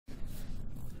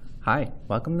Hi,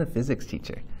 welcome to Physics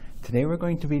Teacher. Today we're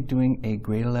going to be doing a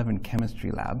grade 11 chemistry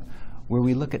lab where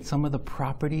we look at some of the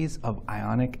properties of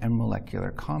ionic and molecular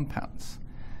compounds.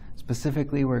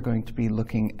 Specifically, we're going to be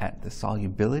looking at the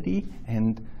solubility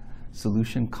and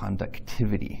solution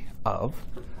conductivity of,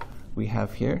 we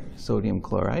have here sodium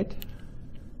chloride,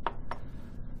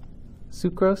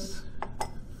 sucrose,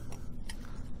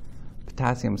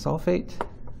 potassium sulfate,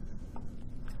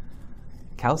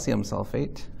 calcium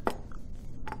sulfate,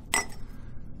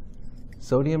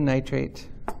 sodium nitrate,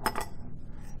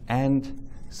 and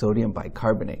sodium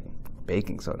bicarbonate,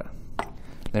 baking soda.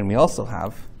 Then we also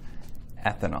have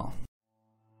ethanol.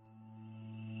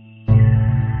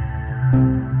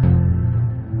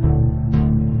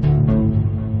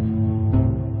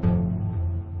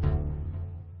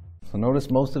 So notice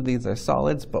most of these are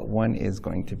solids, but one is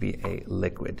going to be a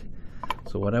liquid.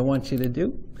 So what I want you to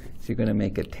do is you're going to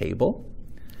make a table.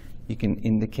 You can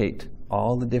indicate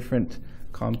all the different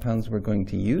compounds we're going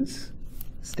to use,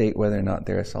 state whether or not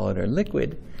they're a solid or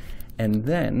liquid, and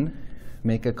then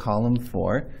make a column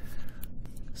for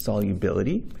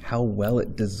solubility, how well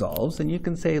it dissolves, and you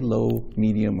can say low,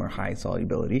 medium, or high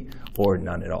solubility, or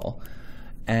none at all.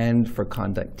 And for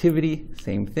conductivity,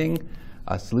 same thing,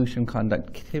 solution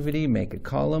conductivity, make a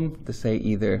column to say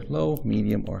either low,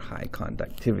 medium, or high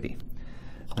conductivity.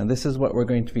 Now this is what we're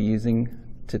going to be using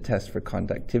to test for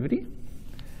conductivity.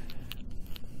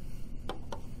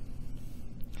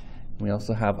 We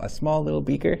also have a small little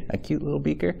beaker, a cute little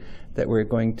beaker, that we're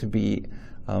going to be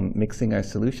mixing our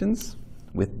solutions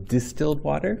with distilled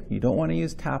water. You don't want to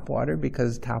use tap water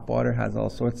because tap water has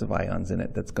all sorts of ions in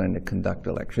it that's going to conduct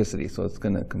electricity, so it's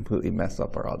going to completely mess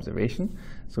up our observation.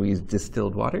 So we use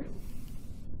distilled water.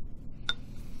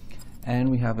 And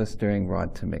we have a stirring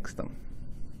rod to mix them.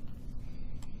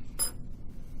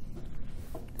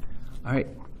 All right,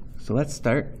 so let's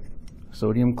start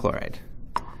sodium chloride.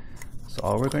 So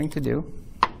all we're going to do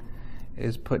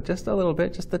is put just a little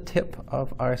bit, just the tip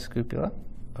of our scrupula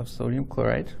of sodium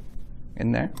chloride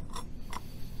in there.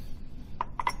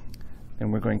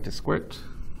 Then we're going to squirt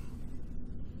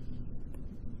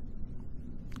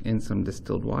in some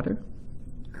distilled water.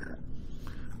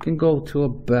 You can go to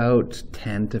about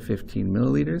 10 to 15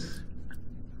 milliliters.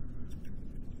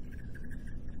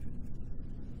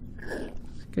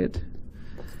 That's good.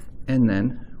 And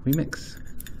then we mix.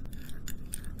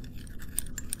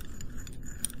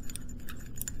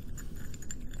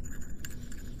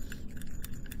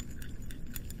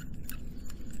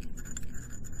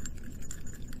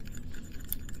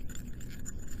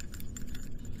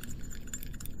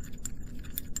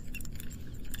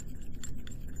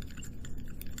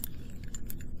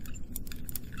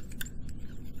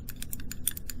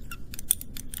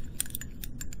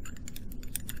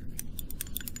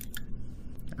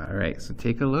 All right, so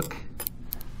take a look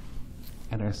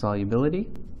at our solubility.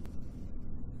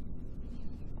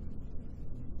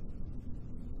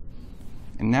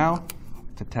 And now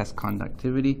to test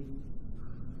conductivity.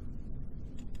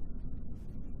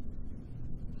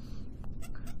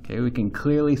 Okay, we can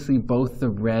clearly see both the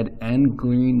red and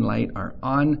green light are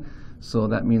on, so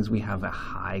that means we have a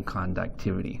high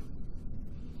conductivity.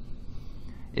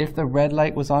 If the red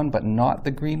light was on but not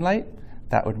the green light,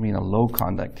 that would mean a low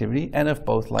conductivity, and if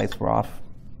both lights were off,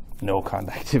 no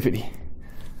conductivity.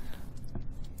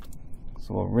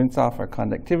 So we'll rinse off our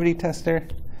conductivity tester,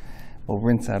 we'll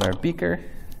rinse out our beaker,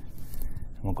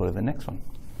 and we'll go to the next one.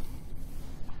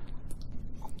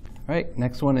 All right,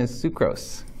 next one is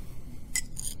sucrose.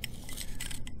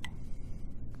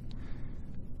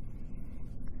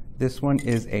 This one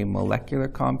is a molecular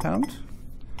compound,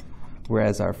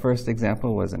 whereas our first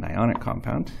example was an ionic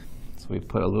compound. So we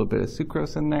put a little bit of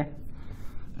sucrose in there.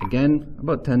 Again,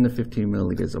 about 10 to 15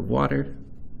 milliliters of water.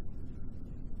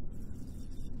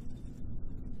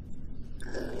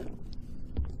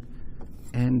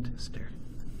 And stir.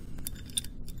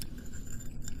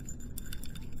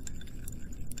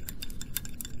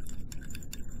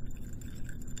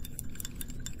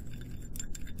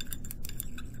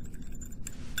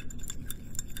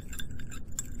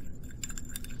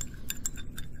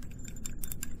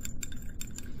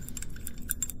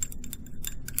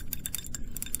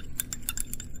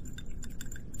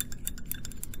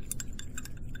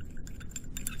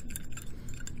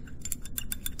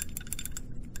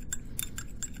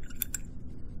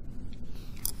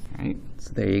 Right,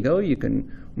 so there you go. You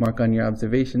can mark on your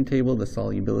observation table the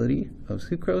solubility of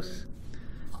sucrose.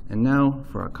 And now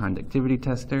for our conductivity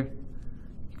tester,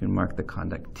 you can mark the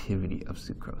conductivity of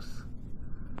sucrose.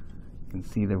 You can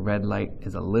see the red light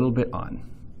is a little bit on,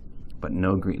 but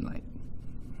no green light.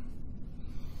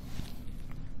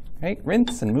 Right,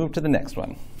 rinse and move to the next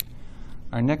one.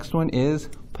 Our next one is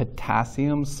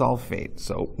potassium sulfate.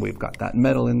 So we've got that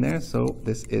metal in there, so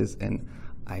this is an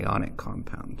ionic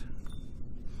compound.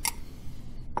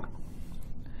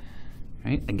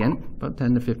 Right, again, about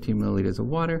 10 to 15 milliliters of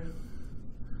water.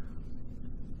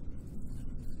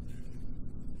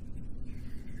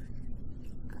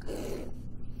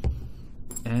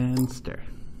 And stir.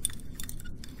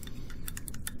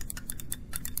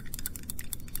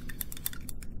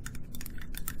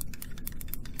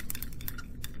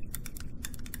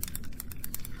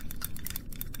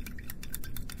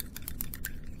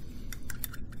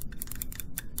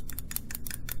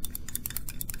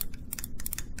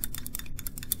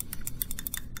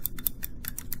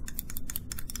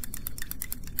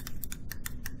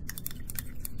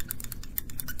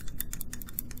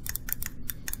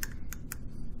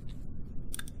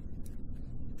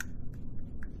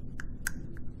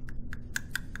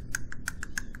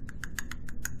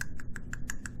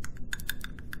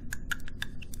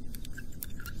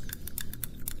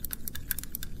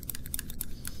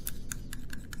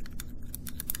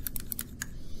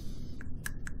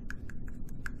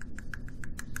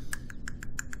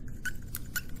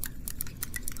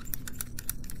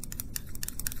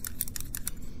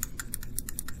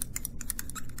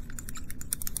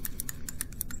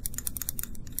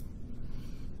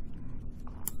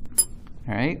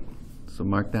 All right, so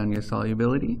mark down your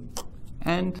solubility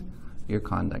and your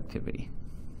conductivity.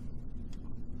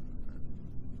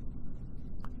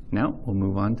 Now we'll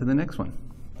move on to the next one.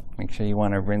 Make sure you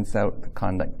want to rinse out the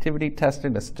conductivity tester,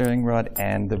 the stirring rod,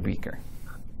 and the beaker.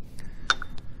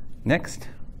 Next,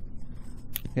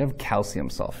 we have calcium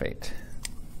sulfate.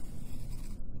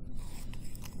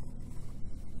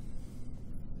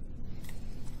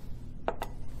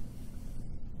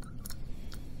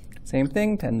 Same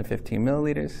thing, 10 to 15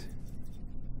 milliliters.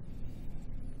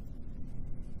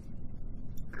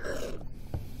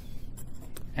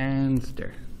 And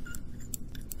stir.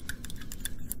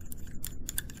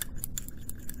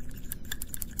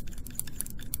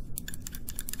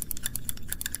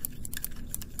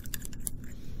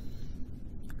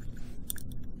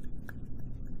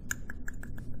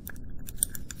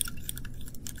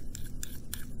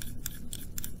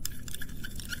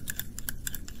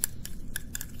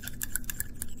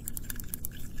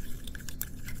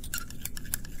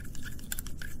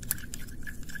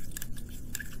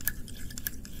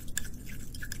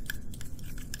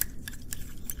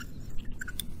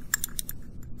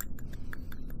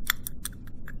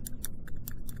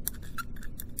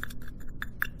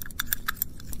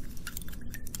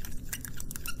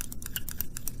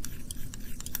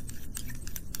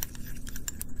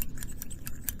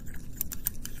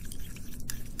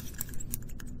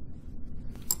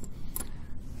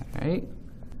 All right,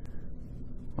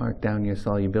 mark down your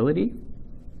solubility.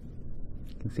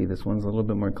 You can see this one's a little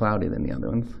bit more cloudy than the other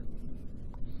ones.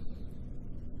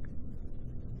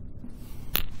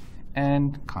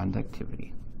 And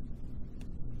conductivity.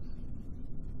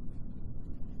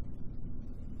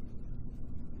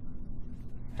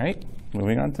 All right,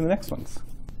 moving on to the next ones.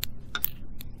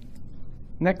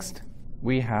 Next,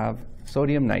 we have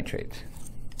sodium nitrate.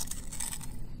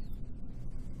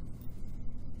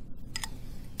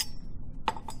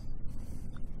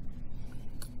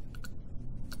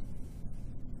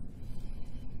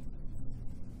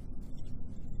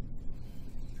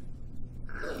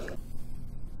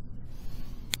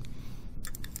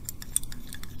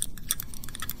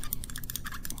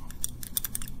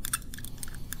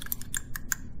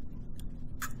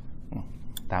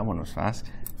 That one was fast.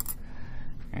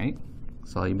 All right,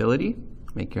 solubility,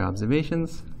 make your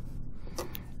observations,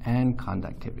 and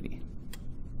conductivity.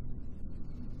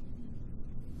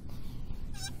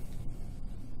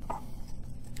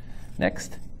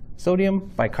 Next,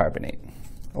 sodium bicarbonate,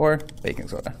 or baking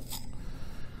soda.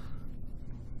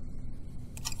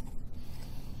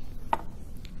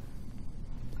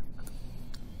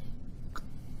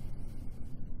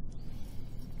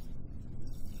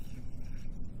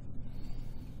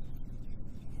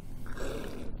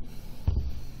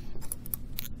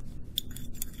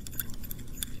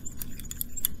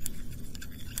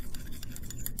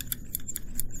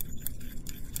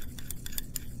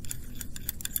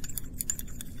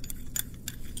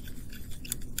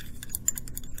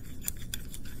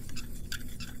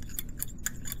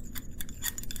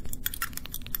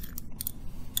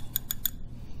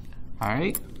 All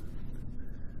right,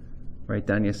 write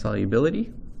down your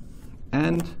solubility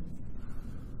and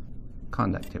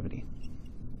conductivity.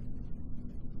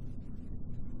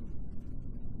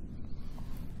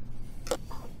 So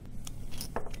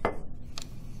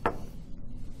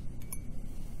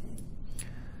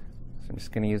I'm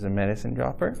just going to use a medicine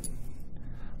dropper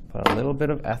Put a little bit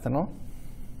of ethanol.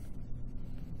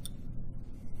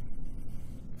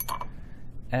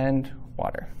 And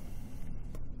water.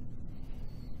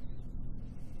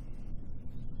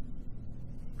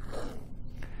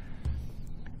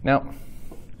 Now,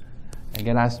 I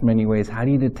get asked many ways, how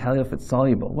do you tell if it's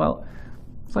soluble? Well,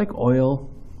 it's like oil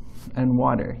and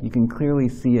water. You can clearly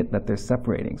see it that they're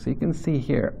separating. So you can see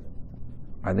here,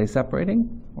 are they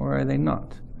separating or are they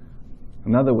not?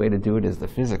 Another way to do it is the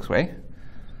physics way.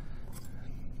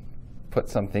 Put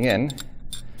something in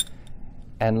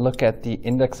and look at the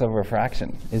index of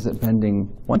refraction. Is it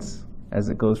bending once as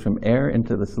it goes from air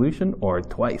into the solution, or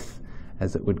twice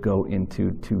as it would go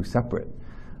into two separate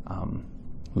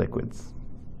liquids?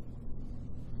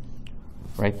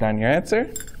 Write down your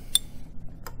answer,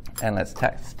 and let's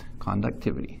test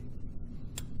conductivity.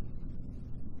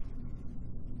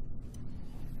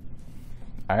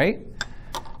 All right,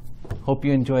 hope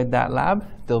you enjoyed that lab.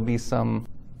 There'll be some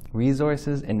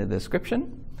resources in the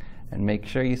description, and make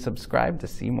sure you subscribe to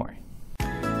see more.